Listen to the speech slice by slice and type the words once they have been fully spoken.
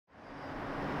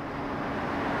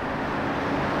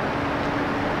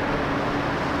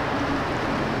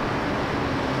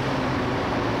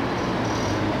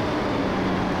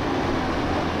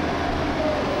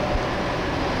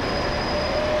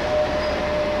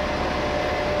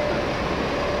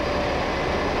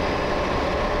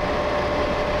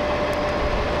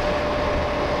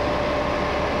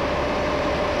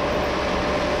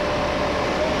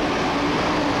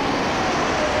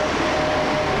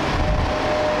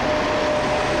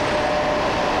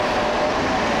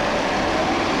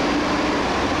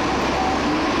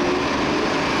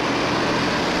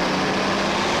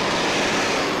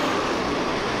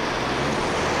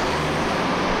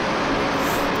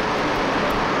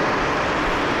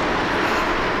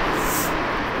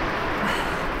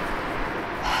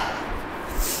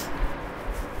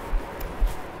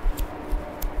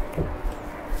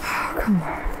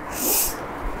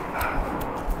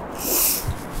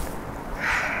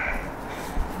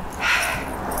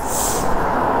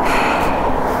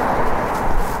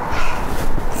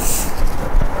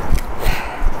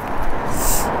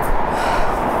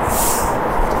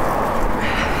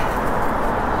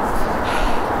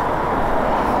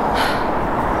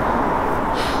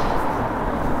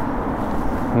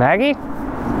Maggie?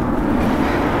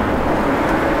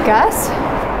 Gus?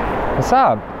 What's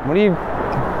up? What are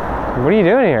you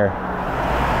doing here?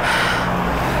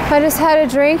 I just had a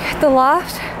drink at the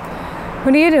loft.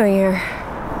 What are you doing here?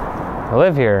 I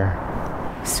live here.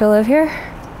 Still live here?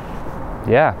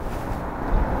 Yeah.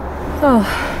 Oh.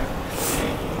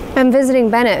 I'm visiting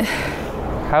Bennett.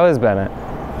 How is Bennett?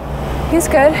 He's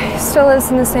good. He still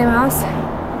lives in the same house.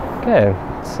 Good.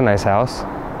 It's a nice house.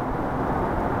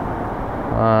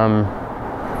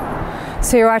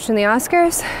 So you're watching the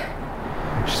Oscars?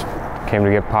 Just came to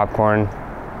get popcorn.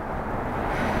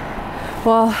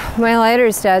 Well, my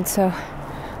lighter's dead, so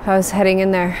I was heading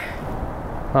in there.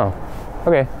 Oh,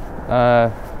 okay.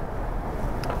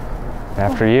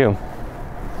 After you.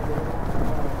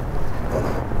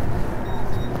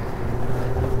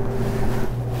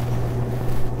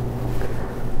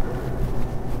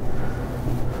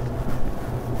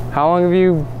 How long have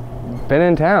you been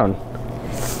in town?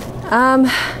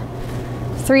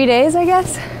 3 days, I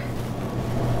guess.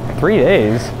 3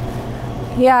 days?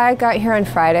 Yeah, I got here on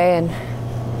Friday and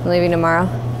I'm leaving tomorrow.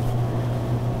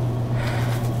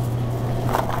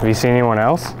 Have you seen anyone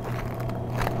else?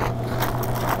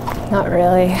 Not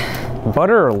really.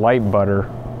 Butter or light butter?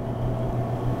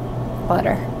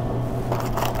 Butter.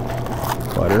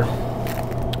 Butter.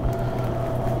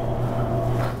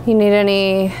 You need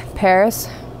any pears?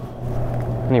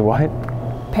 Any what?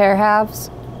 Pear halves?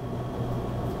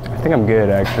 I think I'm good,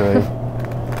 actually.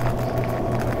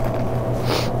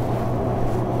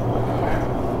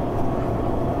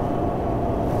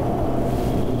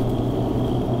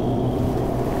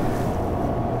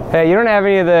 Hey, you don't have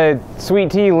any of the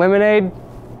sweet tea lemonade?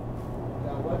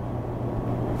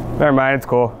 Never mind, it's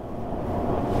cool.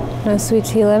 No sweet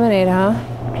tea lemonade, huh?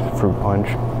 Just fruit punch.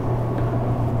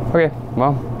 Okay,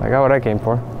 well, I got what I came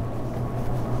for.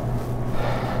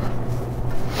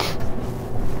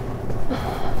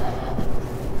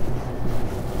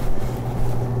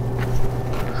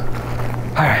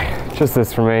 Alright, just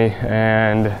this for me,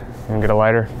 and you can get a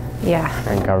lighter? Yeah.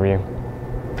 I can cover you.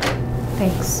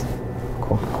 Thanks.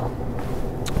 Cool.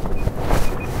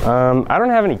 I don't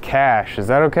have any cash, is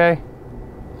that okay?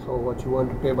 So what, you want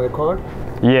to pay by card?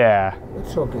 Yeah.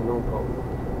 It's okay, no problem.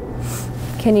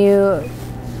 Can you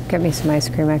get me some ice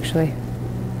cream, actually?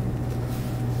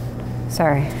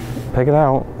 Sorry. Pick it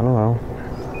out, I don't know.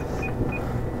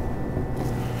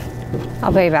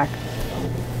 I'll pay you back.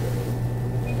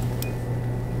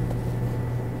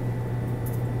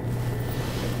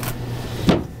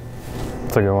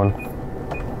 It's a good one.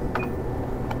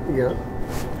 Yeah.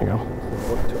 There you go.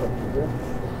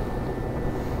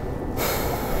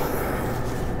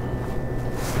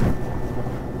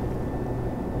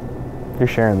 You're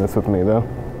sharing this with me, though.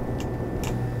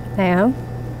 I am?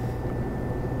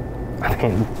 I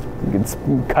mean, you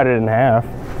could cut it in half.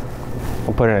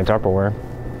 I'll put it in a Tupperware.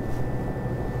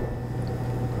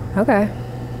 Okay.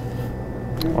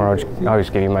 Or I'll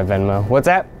just give you my Venmo. What's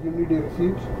that? You need a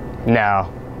receipt? No.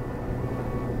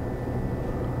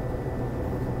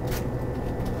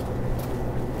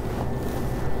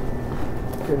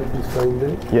 Can you please sign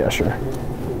that? Yeah, sure.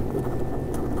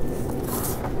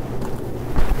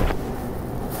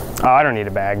 Oh, I don't need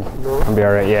a bag. No. I'll be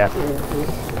all right, yeah.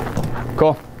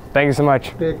 Cool. Thank you so much.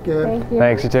 Take care. Thank you.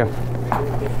 Thanks, you too.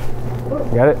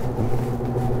 Got it?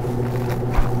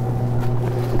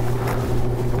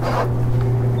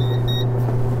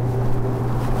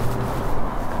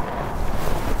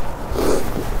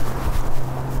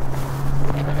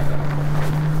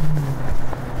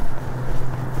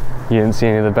 You didn't see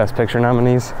any of the Best Picture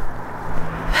nominees?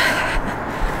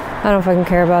 I don't fucking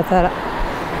care about that.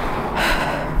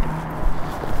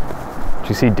 Did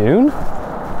you see Dune?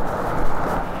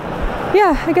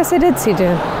 Yeah, I guess I did see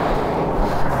Dune.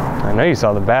 I know you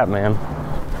saw the Batman.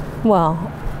 Well,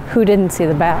 who didn't see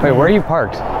the Batman? Wait, where are you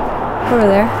parked? Over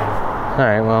there. All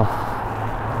right, well,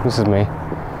 this is me.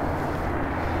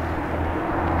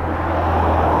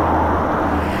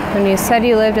 When you said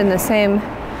you lived in the same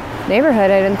neighborhood,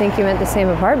 I didn't think you meant the same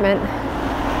apartment.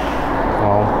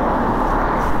 Well,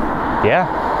 yeah.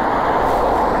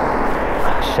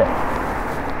 Ah, shit.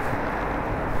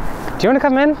 Do you want to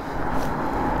come in?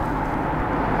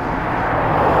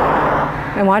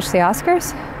 And watch the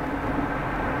Oscars?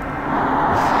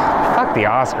 Fuck the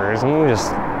Oscars. I mean, we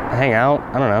just hang out.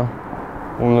 I don't know.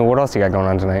 I mean, what else you got going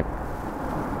on tonight?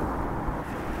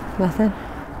 Nothing.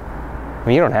 I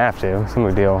mean, you don't have to. It's no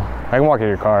big deal. I can walk you to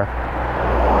your car.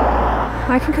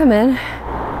 I can come in.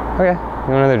 Okay.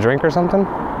 You want another drink or something?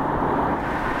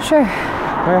 Sure.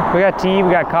 Okay. We got tea.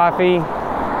 We got coffee.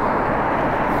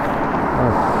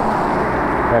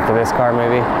 After this car,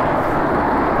 maybe.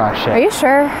 I Oh shit. Are you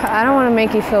sure? I don't want to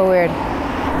make you feel weird.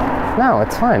 No,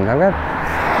 it's fine. I've got.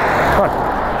 Come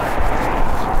on.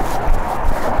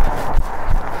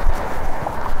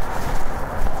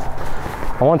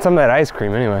 I want some of that ice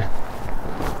cream anyway.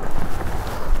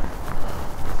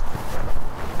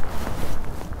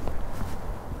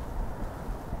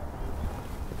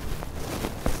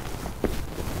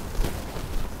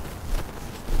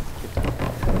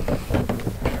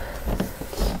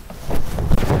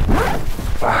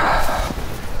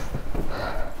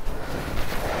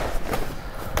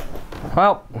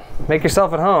 Well, make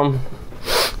yourself at home.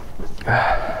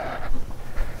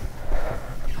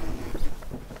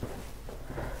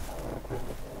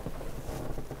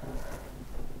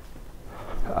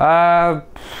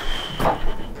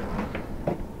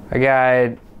 I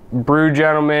got Brew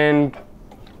Gentleman,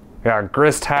 got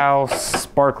Grist House,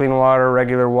 sparkling water,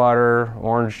 regular water,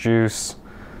 orange juice,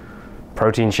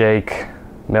 protein shake,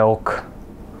 milk.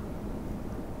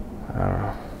 I don't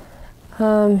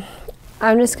know.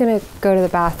 I'm just gonna go to the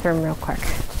bathroom real quick.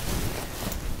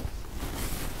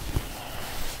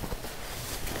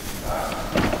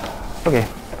 Okay.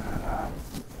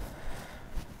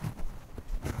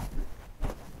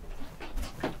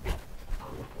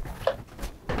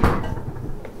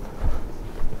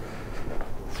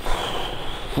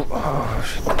 Oh,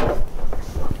 shit.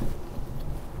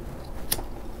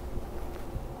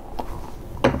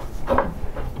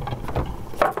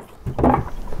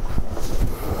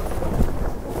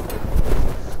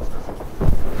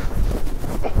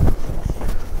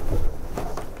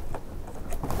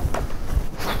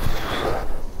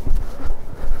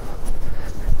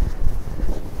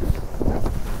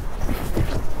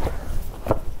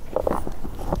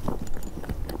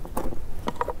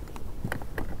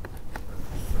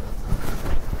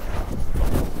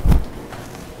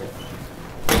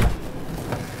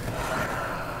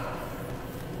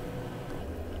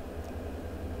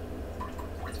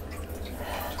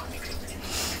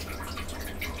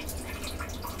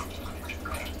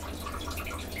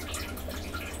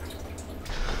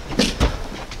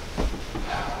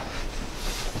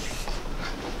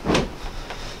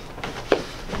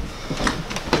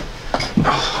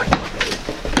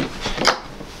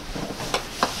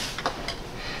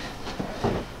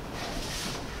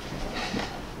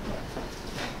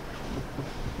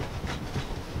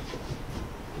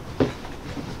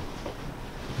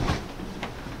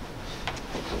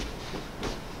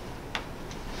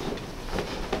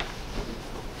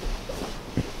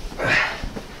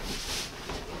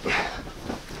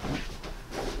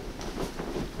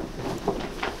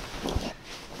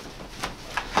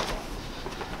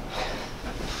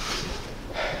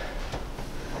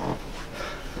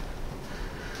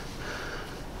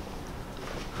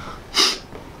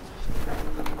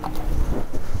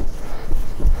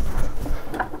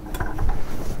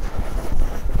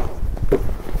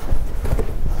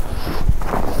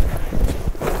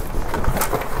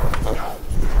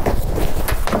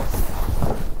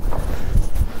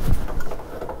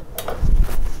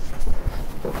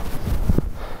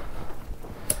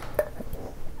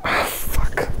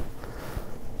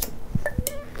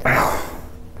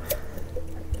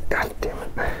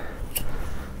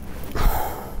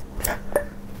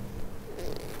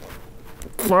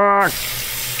 Fuck!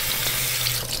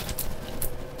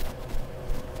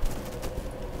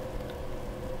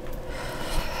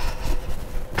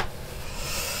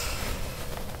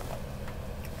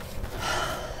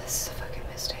 This is a fucking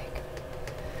mistake.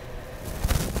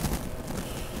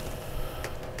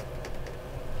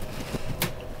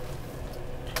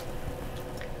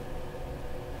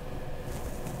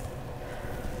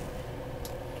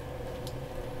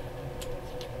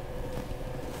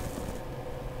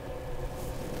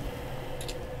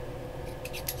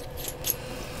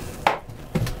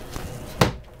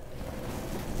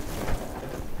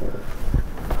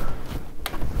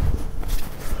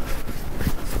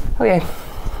 Okay.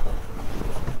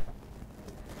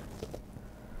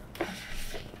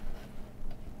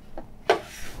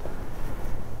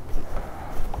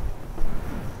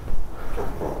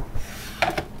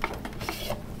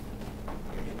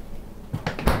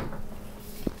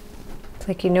 It's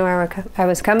like you knew I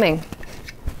was coming.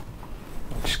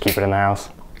 Just keep it in the house.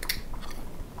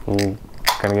 You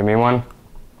gonna give me one?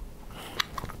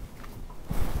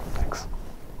 Thanks.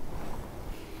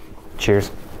 Cheers.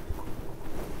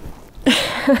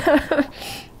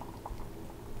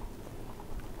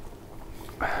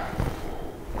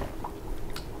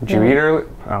 Did you eat early?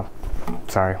 Oh,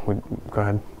 sorry. Go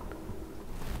ahead.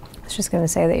 I was just gonna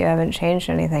say that you haven't changed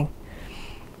anything.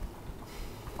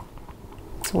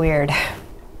 It's weird.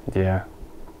 Yeah.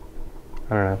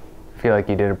 I don't know. I feel like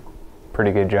you did a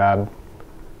pretty good job.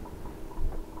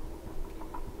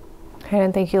 I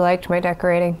didn't think you liked my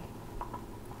decorating.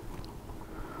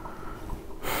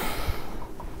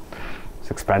 It's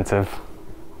expensive,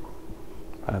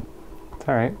 but it's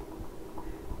all right.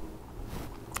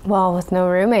 Well, with no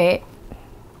roommate,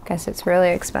 guess it's really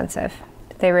expensive.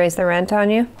 Did they raise the rent on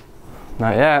you?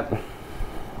 Not yet.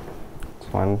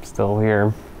 That's why I'm still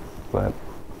here, but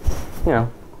you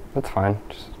know, that's fine.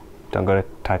 Just don't go to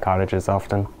Thai cottages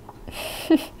often.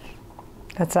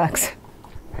 That sucks.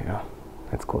 Yeah,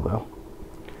 that's cool though.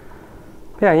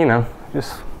 Yeah, you know,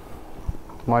 just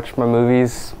watch my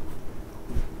movies.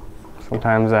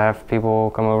 Sometimes I have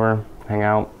people come over, hang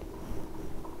out,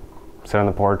 sit on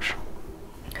the porch.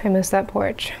 I miss that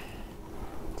porch.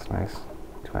 It's nice.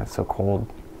 It's so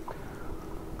cold.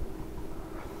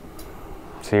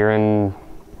 So you're in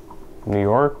New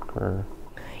York, or?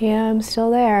 Yeah, I'm still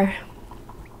there.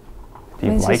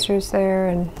 My sister's there,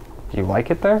 and do you like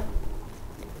it there?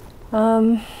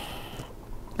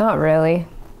 not really.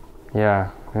 Yeah,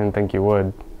 I didn't think you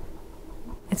would.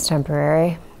 It's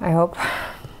temporary, I hope.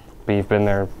 But you've been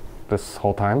there this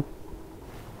whole time?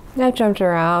 I've jumped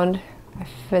around. I've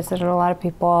visited a lot of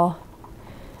people.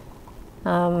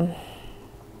 I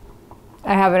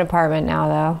have an apartment now,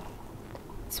 though.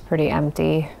 It's pretty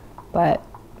empty, but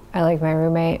I like my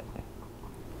roommate.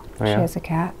 Oh, yeah? She has a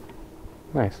cat.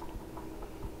 Nice.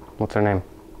 What's her name?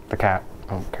 The cat.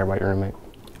 I don't care about your roommate.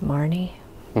 Marnie.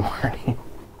 Marnie.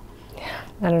 Yeah,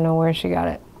 I don't know where she got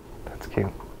it. That's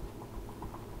cute.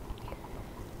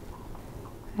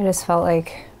 I just felt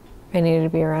like I needed to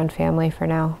be around family for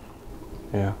now.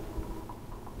 Yeah.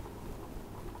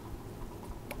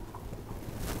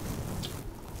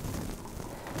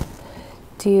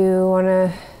 Do you want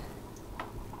to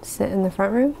sit in the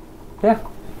front room? Yeah.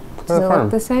 Does it look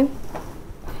the same?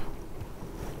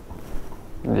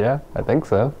 Yeah, I think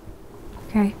so.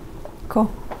 Okay,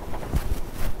 cool.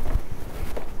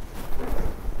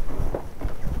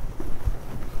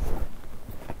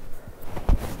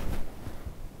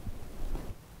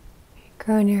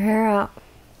 Growing your hair out.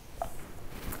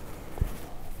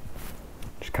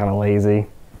 Just kind of lazy.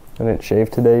 I didn't shave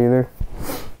today either.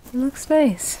 It looks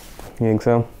nice. You think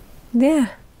so? Yeah.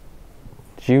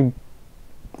 Have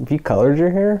you colored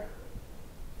your hair?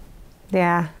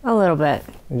 Yeah, a little bit.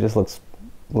 It just looks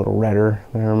a little redder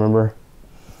than I remember.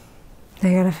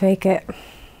 I gotta fake it.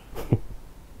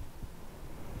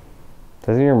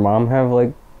 Doesn't your mom have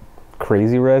like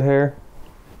crazy red hair?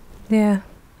 Yeah.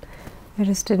 I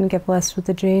just didn't get blessed with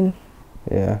the gene.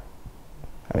 Yeah.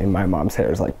 I mean, my mom's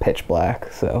hair is like pitch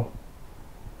black, so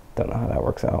don't know how that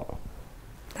works out.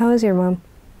 How is your mom?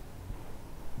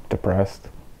 Depressed.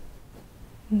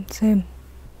 Same.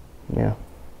 Yeah.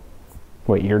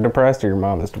 Wait, you're depressed or your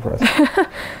mom is depressed?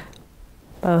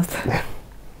 Both.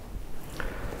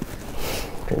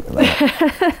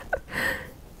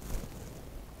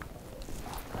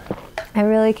 I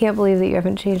really can't believe that you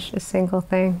haven't changed a single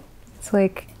thing. It's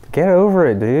like... Get over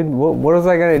it, dude. What was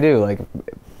I gonna do? Like,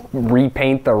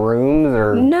 repaint the rooms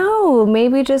or... No,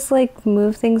 maybe just like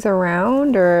move things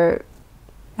around or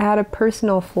add a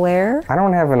personal flair. I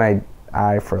don't have an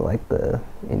eye for like the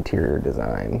interior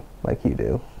design like you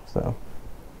do, so...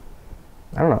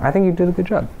 I don't know. I think you did a good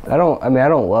job. I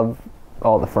don't love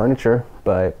all the furniture,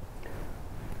 but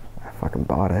I fucking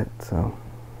bought it, so...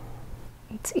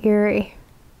 It's eerie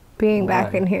being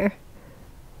back in here.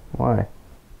 Why?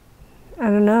 I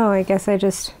don't know. I guess I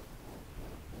just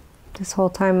this whole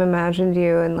time imagined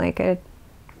you in like a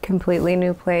completely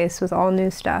new place with all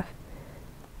new stuff.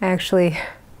 I actually...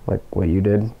 Like what you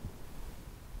did?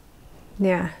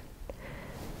 Yeah.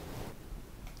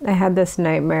 I had this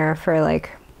nightmare for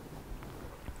like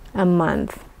a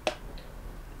month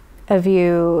of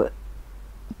you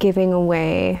giving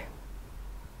away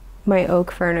my oak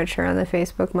furniture on the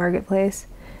Facebook Marketplace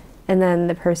and then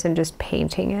the person just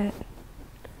painting it.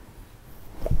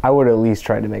 I would at least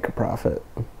try to make a profit.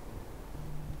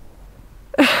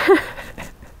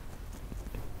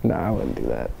 No, I wouldn't do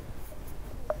that.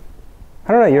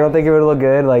 I don't know, you don't think it would look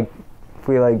good? Like, if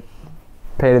we like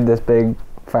painted this big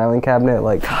filing cabinet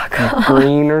like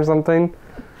green or something?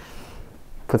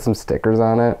 Put some stickers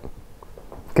on it.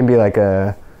 It can be like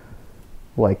a,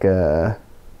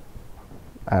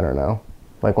 I don't know,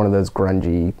 like one of those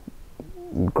grungy,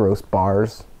 gross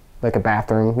bars. Like a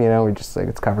bathroom, you know, we just like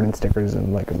it's covered in stickers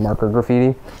and like a marker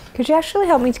graffiti. Could you actually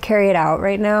help me to carry it out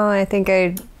right now? I think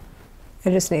I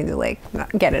just need to like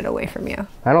not get it away from you.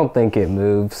 I don't think it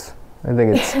moves. I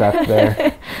think it's stuck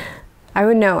there. I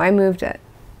would know. I moved it.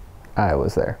 I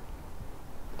was there.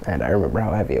 And I remember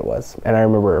how heavy it was. And I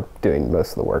remember doing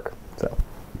most of the work, so.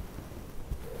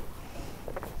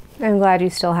 I'm glad you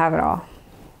still have it all.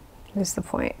 Is the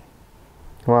point.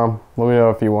 Well, let me know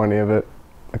if you want any of it.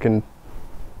 I can...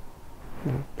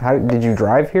 How did you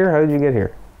drive here? How did you get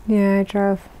here? Yeah, I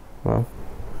drove. Well,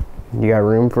 you got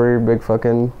room for your big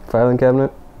fucking filing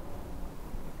cabinet?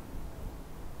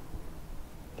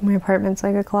 My apartment's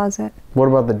like a closet. What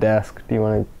about the desk? Do you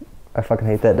want to... I fucking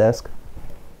hate that desk.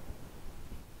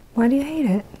 Why do you hate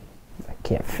it? I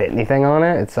can't fit anything on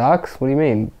it. It sucks. What do you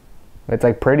mean? It's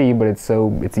like pretty, but it's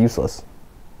useless.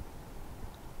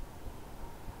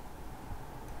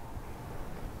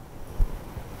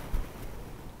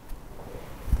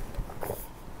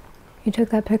 You took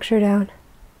that picture down.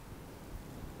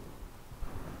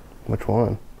 Which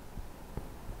one?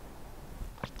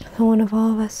 The one of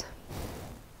all of us.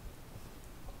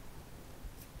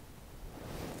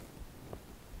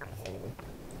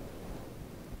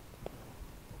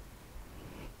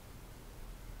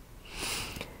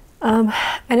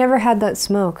 I never had that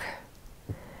smoke.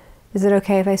 Is it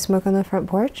okay if I smoke on the front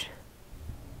porch?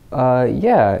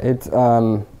 Yeah, it's,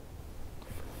 yeah,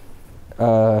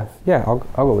 I'll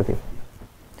go with you.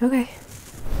 Okay.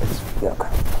 Okay.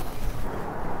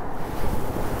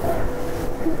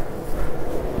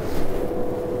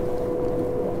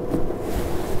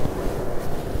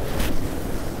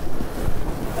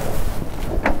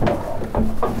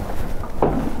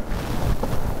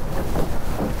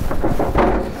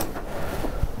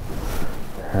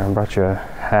 I brought you a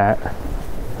hat.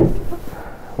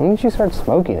 When did you start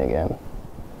smoking again?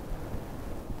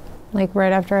 Like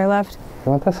right after I left?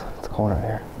 You want this? It's cold out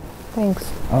here.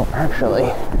 Thanks. Oh, actually.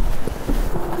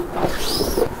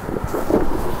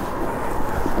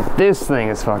 This thing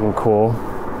is fucking cool.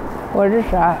 What is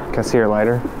that? Can I see your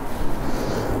lighter?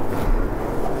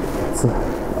 It's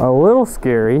a little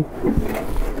scary.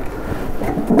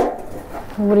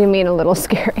 What do you mean a little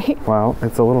scary? Well,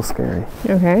 it's a little scary.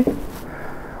 Okay.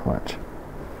 Watch.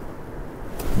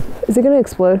 Is it gonna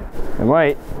explode? It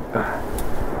might.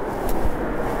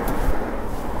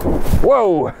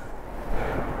 Whoa!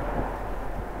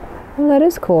 Well, that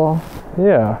is cool.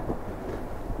 Yeah.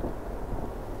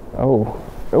 Oh.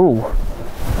 Oh.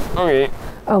 Okay.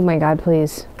 Oh my god,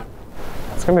 please.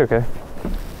 It's gonna be okay.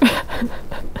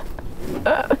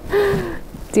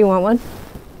 Do you want one?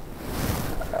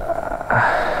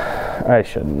 I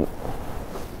shouldn't.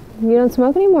 You don't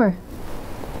smoke anymore.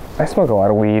 I smoke a lot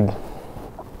of weed.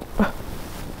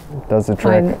 Does the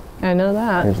trick. I know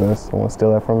that. Here's this. I want to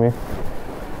steal that from you.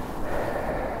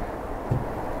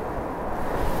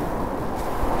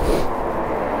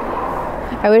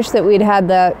 I wish that we'd had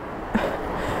that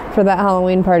for that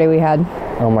Halloween party we had.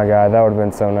 Oh my god, that would have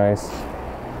been so nice.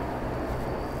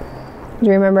 Do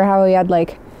you remember how we had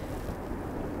like,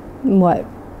 what,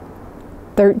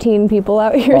 13 people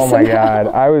out here? Oh my somehow? god,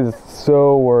 I was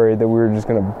so worried that we were just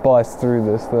gonna bust through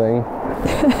this thing.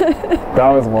 That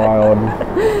was wild.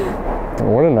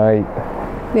 What a night.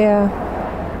 Yeah.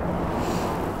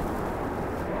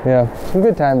 Yeah, some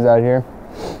good times out here.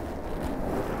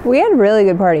 We had really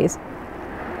good parties.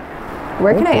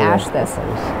 Where can I Thank you. ash this? I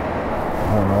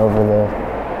don't know, over the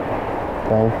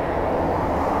thing.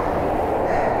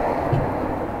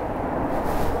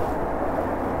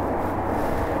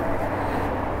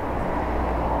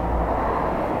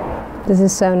 This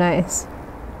is so nice.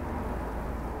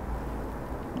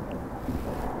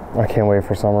 I can't wait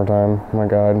for summertime. Oh my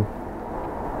god.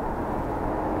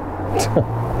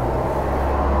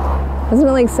 Wasn't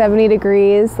it like 70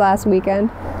 degrees last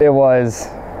weekend? It was.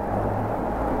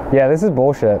 Yeah, this is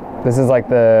bullshit. This is like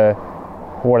the,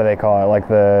 what do they call it? Like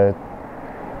the,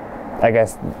 I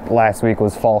guess last week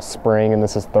was fall spring and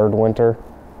this is third winter.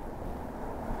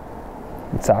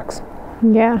 It sucks.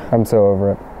 Yeah. I'm so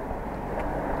over it.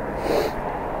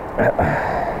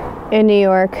 In New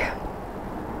York,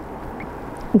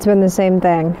 it's been the same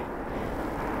thing.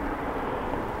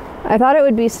 I thought it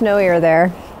would be snowier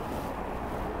there.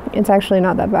 It's actually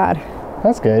not that bad.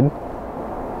 That's good.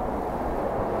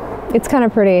 It's kind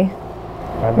of pretty.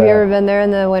 Have you ever been there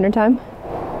in the wintertime?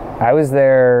 I was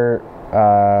there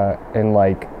in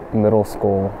like middle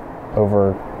school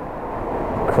over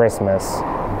Christmas.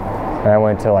 And I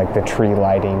went to like the tree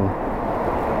lighting,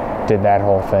 did that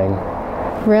whole thing.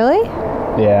 Really?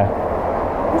 Yeah.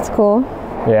 That's cool.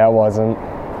 Yeah, it wasn't.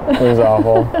 It was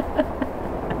awful.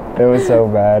 It was so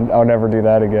bad. I'll never do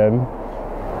that again.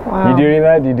 Wow. You do any of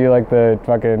that? Do you do like the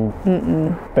fucking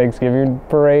Thanksgiving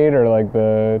parade or like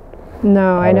the...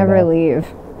 No, I never know. leave.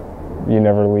 You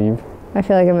never leave? I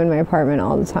feel like I'm in my apartment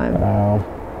all the time. Oh.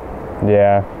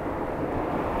 Yeah.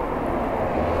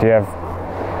 Do you have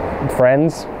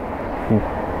friends?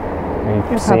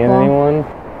 Are you seeing couple. anyone?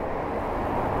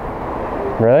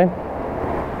 Really?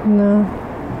 No.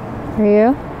 Are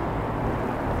you?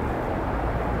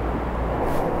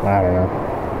 I don't know.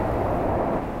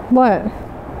 What?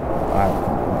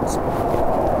 It's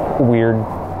weird.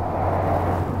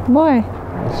 Why?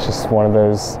 It's just one of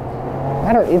those.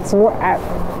 I don't. It's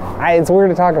it's weird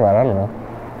to talk about. I don't know.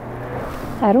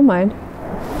 I don't mind.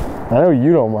 I know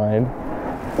you don't mind.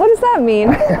 What does that mean?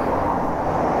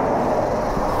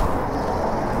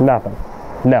 Nothing.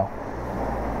 No.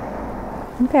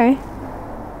 Okay.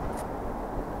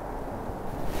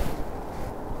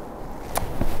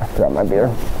 I forgot my beer.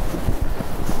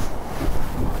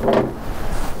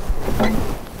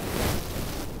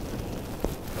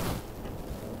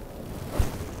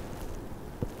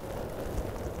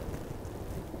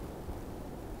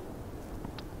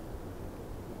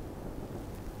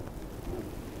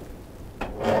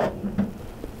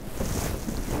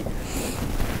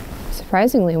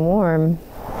 Surprisingly warm.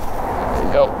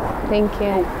 Go. Thank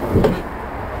you.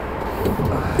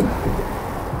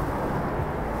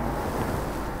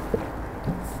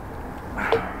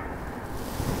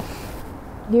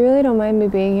 You really don't mind me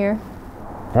being here?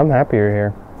 I'm happy you're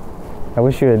here. I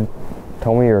wish you had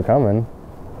told me you were coming,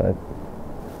 but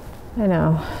I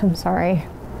know. I'm sorry.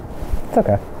 it's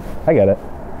okay. I get it.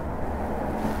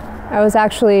 I was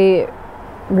actually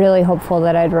really hopeful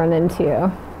that I'd run into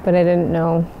you, but I didn't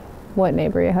know what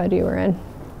neighborhood you were in.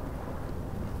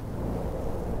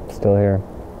 Still here.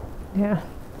 Yeah.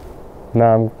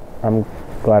 No, I'm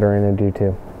glad I ran into you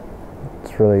too.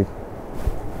 It's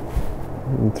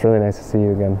really nice to see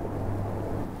you again.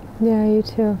 Yeah, you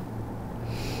too.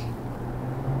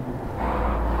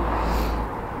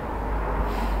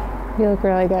 You look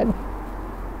really good.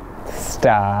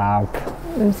 Stop.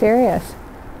 I'm serious.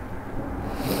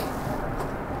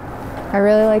 I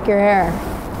really like your hair.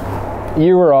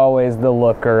 You were always the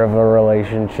looker of a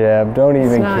relationship. Don't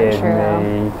even kid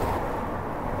me.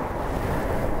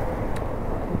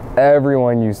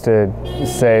 Everyone used to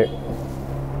say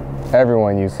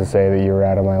that you were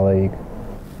out of my league.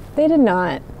 They did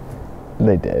not.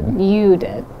 They did. You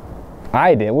did.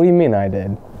 I did. What do you mean I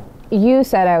did? You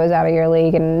said I was out of your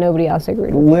league and nobody else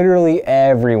agreed with you. Literally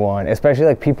everyone, especially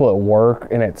like people at work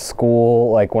and at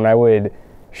school, like when I would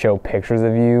show pictures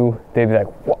of you, they'd be like,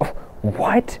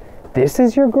 what? This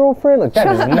is your girlfriend? Like that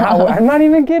is not what, I'm not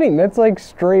even kidding. That's like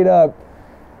straight up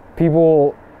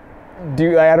people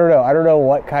do. I don't know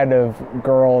what kind of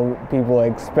girl people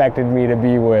expected me to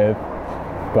be with,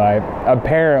 but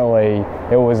apparently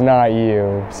it was not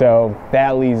you. So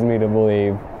that leads me to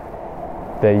believe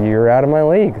that you're out of my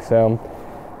league. So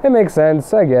it makes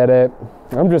sense. I get it.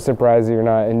 I'm just surprised that you're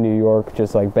not in New York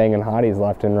just like banging hotties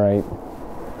left and right.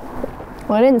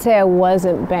 Well, I didn't say I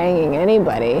wasn't banging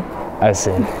anybody. I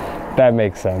see. That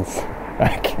makes sense.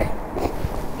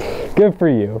 Good for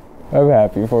you. I'm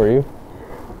happy for you.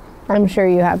 I'm sure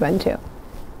you have been too.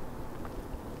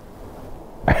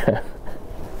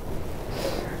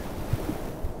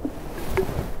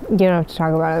 You don't have to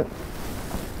talk about it.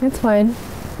 It's fine.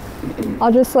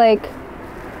 I'll just like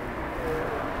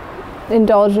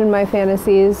indulge in my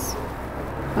fantasies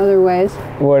other ways.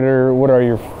 What are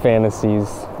your fantasies?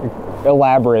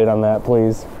 Elaborate on that,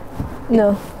 please.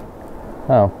 No.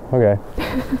 Oh, okay.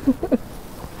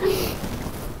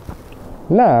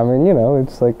 Nah, I mean, you know,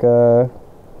 it's like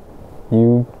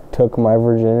you took my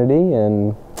virginity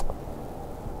and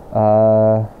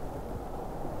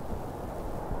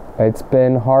it's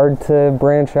been hard to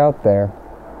branch out there.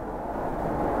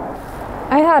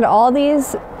 I had all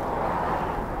these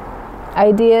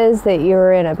ideas that you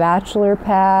were in a bachelor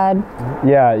pad.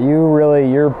 Yeah,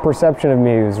 your perception of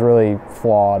me is really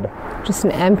flawed. Just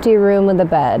an empty room with a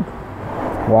bed.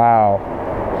 Wow.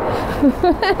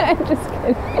 I'm just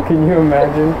kidding. Can you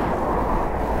imagine?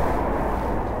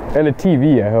 And a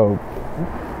TV, I hope.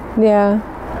 Yeah.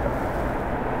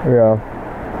 Yeah.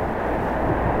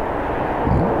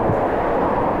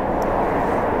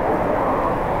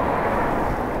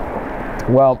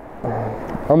 Well,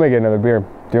 I'll make another beer.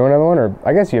 Do you want another one? Or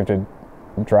I guess you have to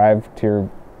drive to your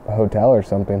hotel or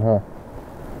something, huh?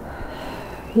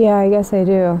 Yeah, I guess I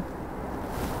do.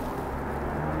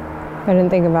 I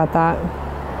didn't think about that.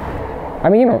 I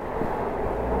mean, you don't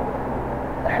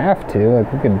have to.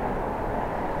 Like, we could...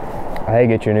 I could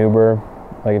get you an Uber,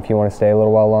 like, if you want to stay a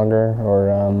little while longer,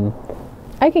 or,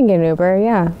 I can get an Uber,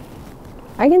 yeah.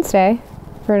 I can stay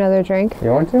for another drink. You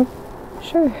want to?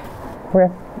 Sure. Okay.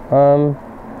 You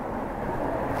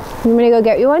want me to go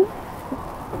get you one?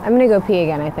 I'm gonna go pee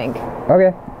again, I think.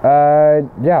 Okay.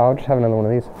 Yeah, I'll just have another one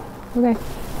of these. Okay.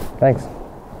 Thanks.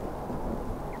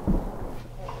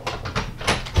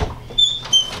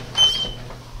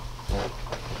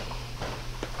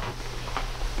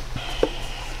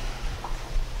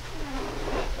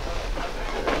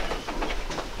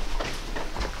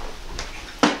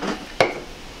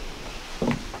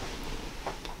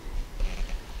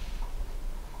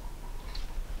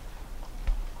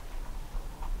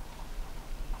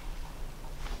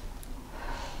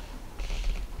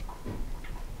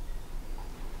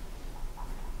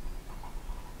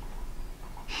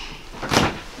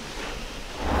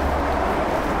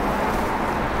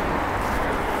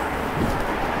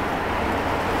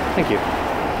 Thank you.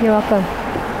 You're welcome.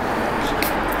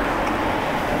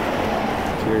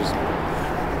 Cheers.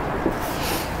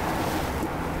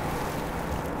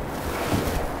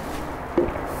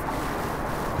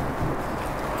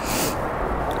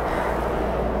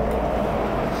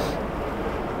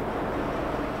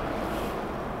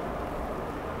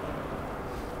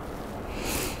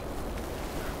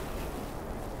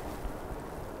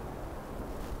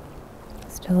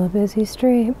 Still a busy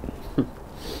street.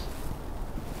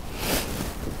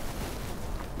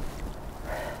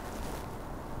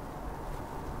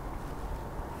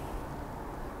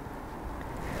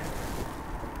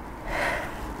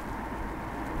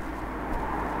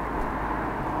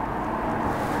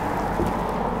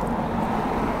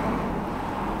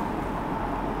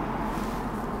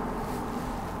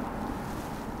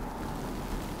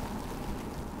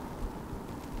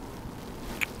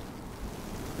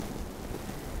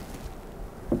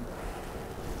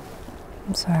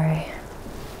 I'm sorry.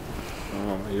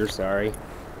 Oh, you're sorry.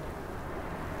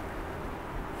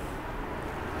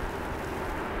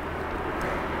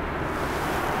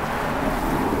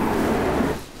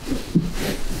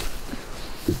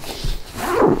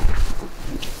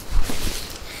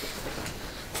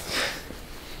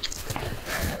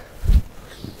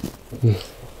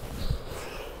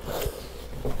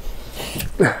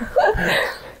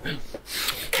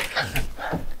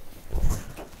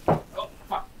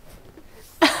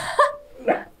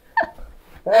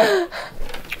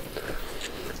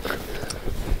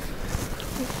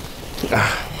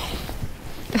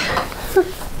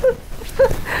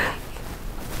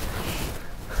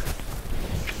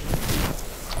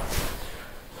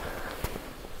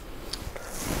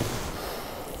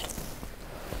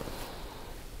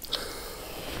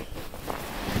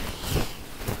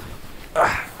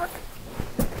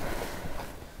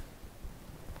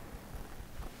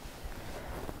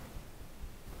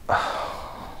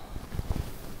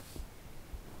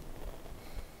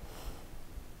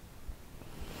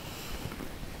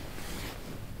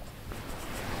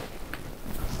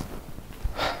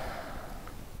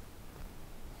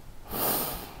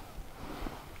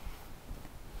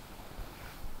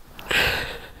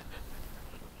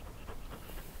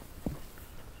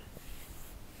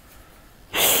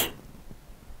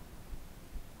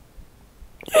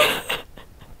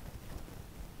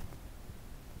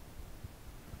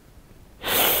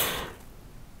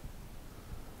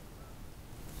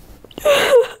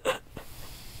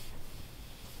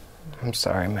 I'm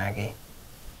sorry, Maggie.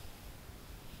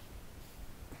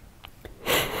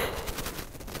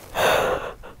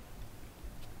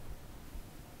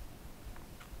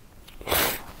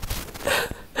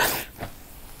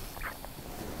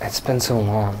 It's been so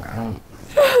long. I don't...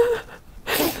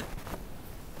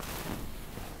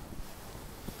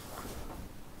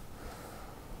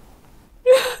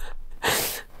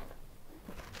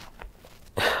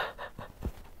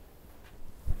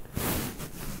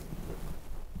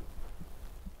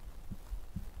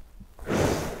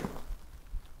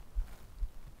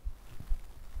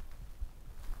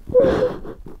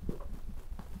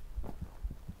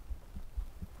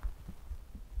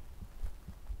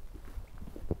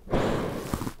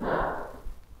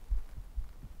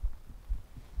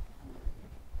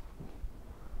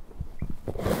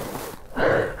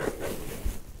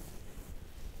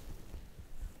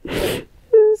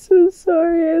 I'm so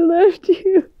sorry I left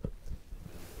you.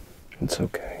 It's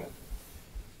okay.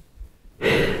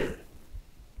 I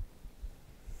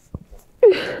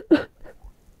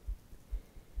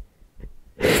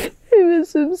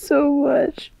miss him so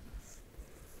much.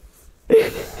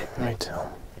 Me too.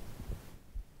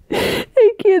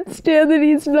 I can't stand that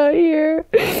he's not here.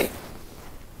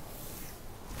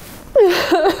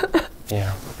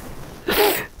 Yeah.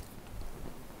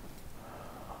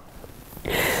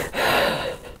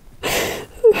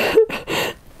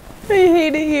 I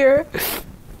hate it here.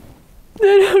 I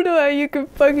don't know how you can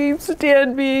fucking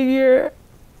stand being here.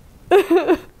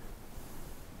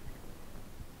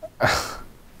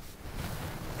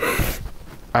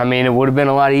 I mean, it would have been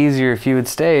a lot easier if you had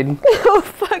stayed. Oh,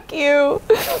 fuck you.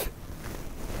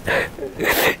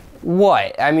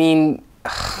 What? I mean,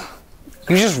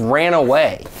 you just ran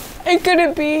away. I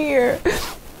couldn't be here.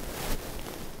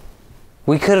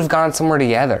 We could have gone somewhere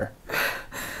together.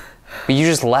 But you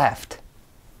just left.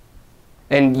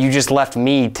 And you just left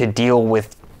me to deal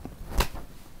with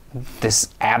this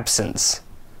absence.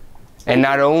 And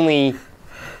not only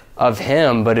of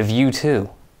him, but of you too.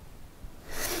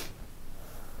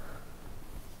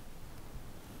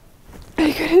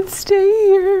 I couldn't stay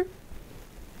here.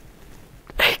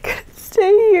 I couldn't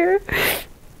stay here.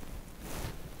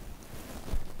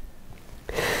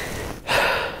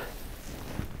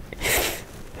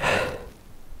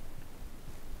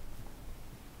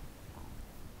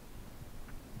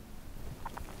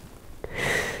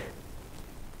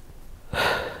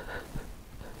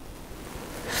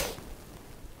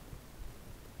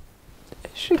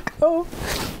 go.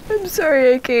 I'm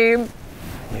sorry I came.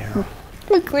 Yeah.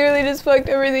 I clearly just fucked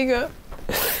everything up.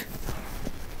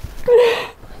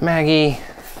 Maggie.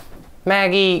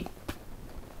 Maggie.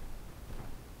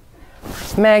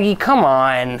 Maggie, come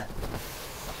on.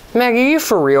 Maggie, are you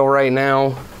for real right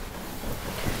now?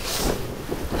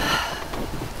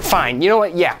 Fine, you know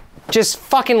what? Yeah, just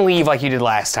fucking leave like you did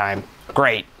last time.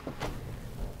 Great.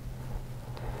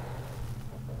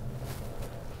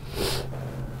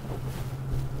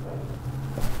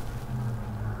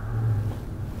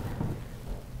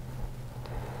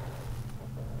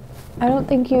 I don't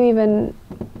think you even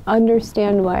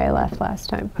understand why I left last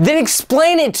time. Then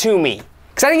explain it to me.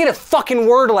 Because I didn't get a fucking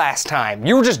word last time.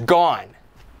 You were just gone.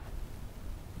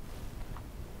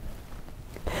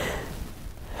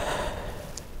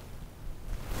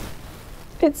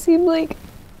 It seemed like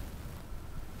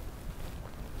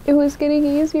it was getting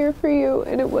easier for you,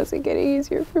 and it wasn't getting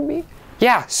easier for me.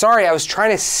 Yeah, sorry, I was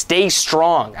trying to stay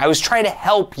strong. I was trying to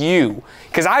help you.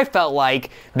 Because I felt like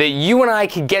that you and I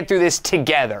could get through this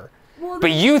together.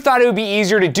 But you thought it would be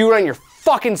easier to do it on your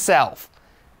fucking self.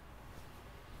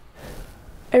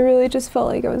 I really just felt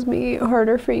like I was making it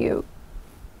harder for you.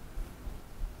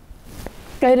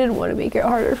 I didn't want to make it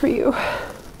harder for you.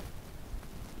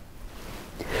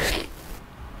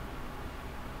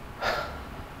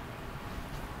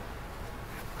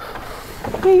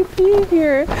 I can't be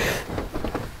here.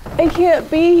 I can't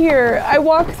be here. I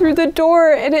walk through the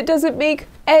door and it doesn't make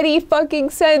any fucking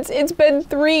sense. It's been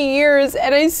 3 years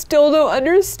and I still don't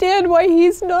understand why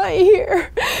he's not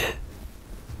here.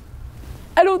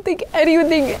 I don't think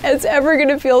anything is ever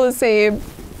gonna feel the same.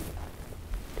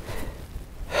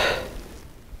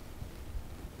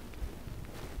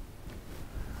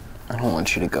 I don't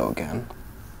want you to go again.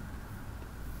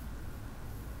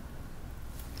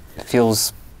 It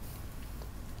feels...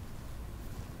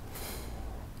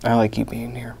 I like you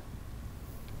being here.